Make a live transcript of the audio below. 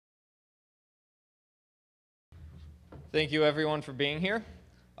Thank you everyone for being here.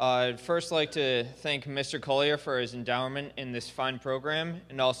 I'd first like to thank Mr. Collier for his endowment in this fine program,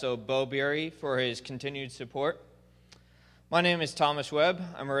 and also Bo Beery for his continued support. My name is Thomas Webb.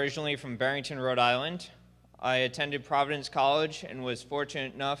 I'm originally from Barrington, Rhode Island. I attended Providence College and was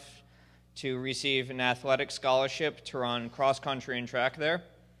fortunate enough to receive an athletic scholarship to run cross-country and track there.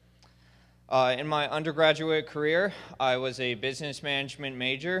 In my undergraduate career, I was a business management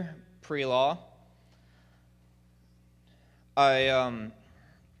major, pre-law. I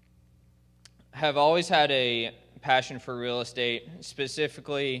have always had a passion for real estate.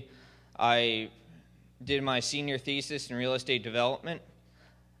 Specifically, I did my senior thesis in real estate development.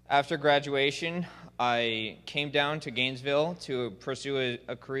 After graduation, I came down to Gainesville to pursue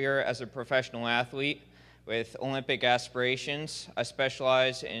a career as a professional athlete with Olympic aspirations. I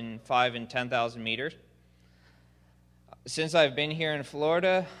specialize in 5,000 and 10,000 meters. Since I've been here in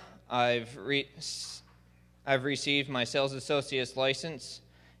Florida, I've received my sales associate's license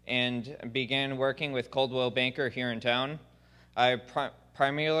and began working with Coldwell Banker here in town. I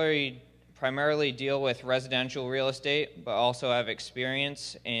primarily deal with residential real estate, but also have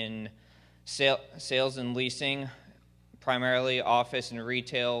experience in sales and leasing, primarily office and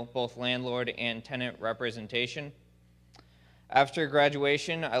retail, both landlord and tenant representation. After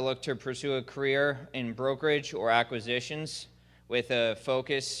graduation, I look to pursue a career in brokerage or acquisitions with a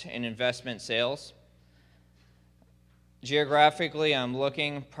focus in investment sales. Geographically, I'm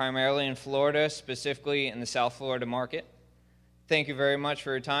looking primarily in Florida, specifically in the South Florida market. Thank you very much for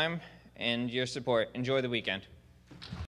your time and your support. Enjoy the weekend.